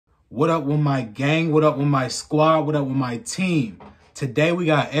What up with my gang? What up with my squad? What up with my team? Today we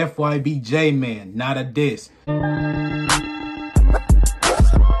got FYB J-Man, not a diss.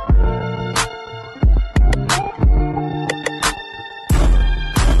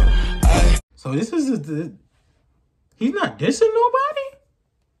 So this is he's not dissing nobody?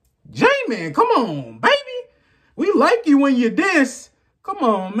 J-Man, come on, baby. We like you when you diss. Come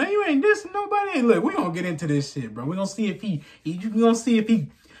on, man. You ain't dissing nobody. Hey, look, we gonna get into this shit, bro. We gonna see if he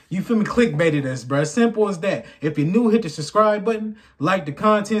you feel me, clickbaited us, bro. Simple as that. If you're new, hit the subscribe button, like the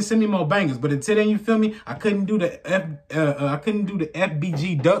content, send me more bangers. But until then, you feel me, I couldn't do the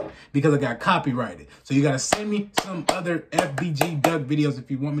FBG duck because I got copyrighted. So you gotta send me some other FBG duck videos if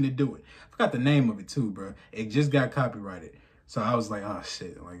you want me to do it. I forgot the name of it too, bro. It just got copyrighted. So I was like, oh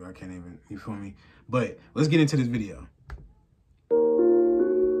shit, like I can't even, you feel me? But let's get into this video.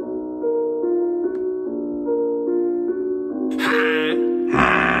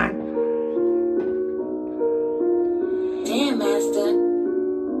 Damn, master.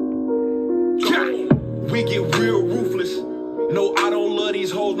 We get real ruthless. No, I don't love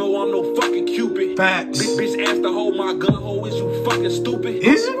these hoes. No, I'm no fucking Cupid. Facts. Bitch asked to hold my gun. Ho, is you fucking stupid?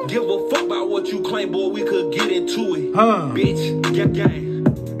 Is you? Give a fuck about what you claim, boy. We could get into it. Huh? Bitch, gang.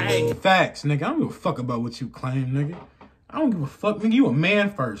 Hey. Facts, nigga. I don't give a fuck about what you claim, nigga. I don't give a fuck, nigga. You a man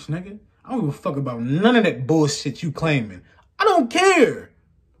first, nigga. I don't give a fuck about none of that bullshit you claiming. I don't care.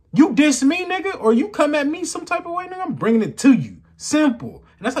 You diss me, nigga, or you come at me some type of way, nigga, I'm bringing it to you. Simple.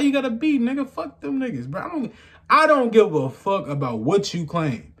 And that's how you gotta be, nigga. Fuck them niggas, bro. I don't give a fuck about what you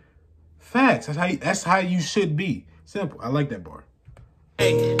claim. Facts. That's how you should be. Simple. I like that bar.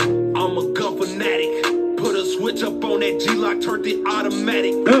 Hey, I'm a gun fanatic. Put a switch up on that G-lock, turned it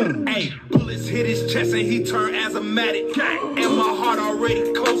automatic. Hey, bullets hit his chest and he turned asthmatic. And my heart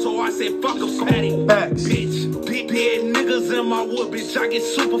already cold, so I said fuck a patty. Facts. Bitch, dead niggas in my wood, bitch, I get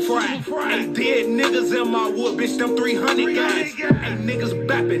super fried. Hey, dead niggas in my wood, bitch, them 300 guys. Hey, niggas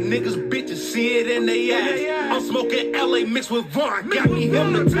bapping, niggas bitches, see it in they ass. I'm smoking LA mixed with Vaughn, got me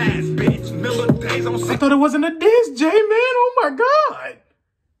hypnotized, bitch. Remember days on I thought it wasn't a diss, J-Man. Oh my God.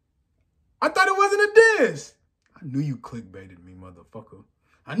 I thought it wasn't a diss. I knew you clickbaited me, motherfucker.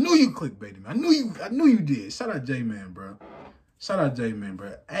 I knew you clickbaited me. I knew you did. Shout out J-Man, bro. Shout out J-Man,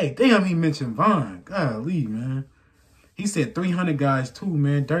 bro. Hey, damn, he mentioned Vaughn. Golly, man. He said 300 guys too,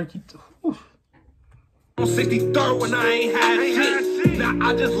 man. Dirky. On 63rd when I ain't had shit. Now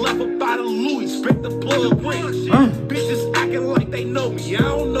I just left up out of Louis, spent the plug rich. Bitches acting like they know me. I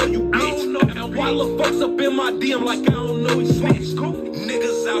don't know you, bitch. And while the folks up in my DM like I don't know he snitch.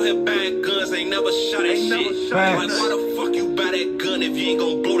 Niggas out here buying guns, ain't never shot at shit. Like why the fuck you buy that gun if you ain't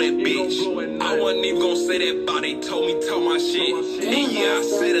gon' blow that bitch? I wasn't even gon' say that, but they told me talk my shit. And yeah, I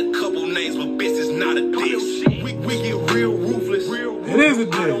said a couple names, but bitch is not a diss. We get real ruthless. It is a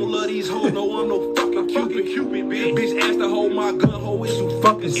diss. I don't love these hoes, no, I'm no fucking Cupid. Bitch asked to hold my gun, ho, is you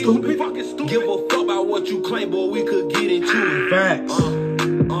fucking stupid? Give a fuck about what you claim, boy, we could get into it. Facts.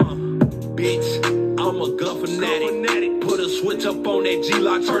 Bitch, I'm a gun fanatic. Put a switch up on that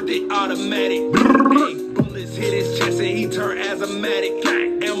G-lock, turned it automatic. Hey, bullets hit his chest and he turned asthmatic.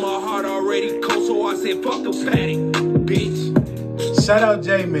 And my heart already cold, so I said fuck a patty. Bitch. Shout out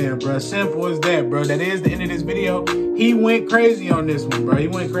J-Man, bro. Simple as that, bro. That is the end of this video. He went crazy on this one, bro. He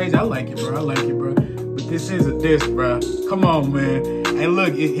went crazy. I like it, bro. I like it, bro. But this is a diss, bro. Come on, man. And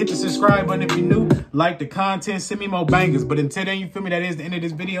look, hit the subscribe button if you're new. Like the content. Send me more bangers. But until then, you feel me? That is the end of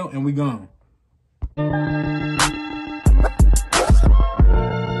this video, and we gone.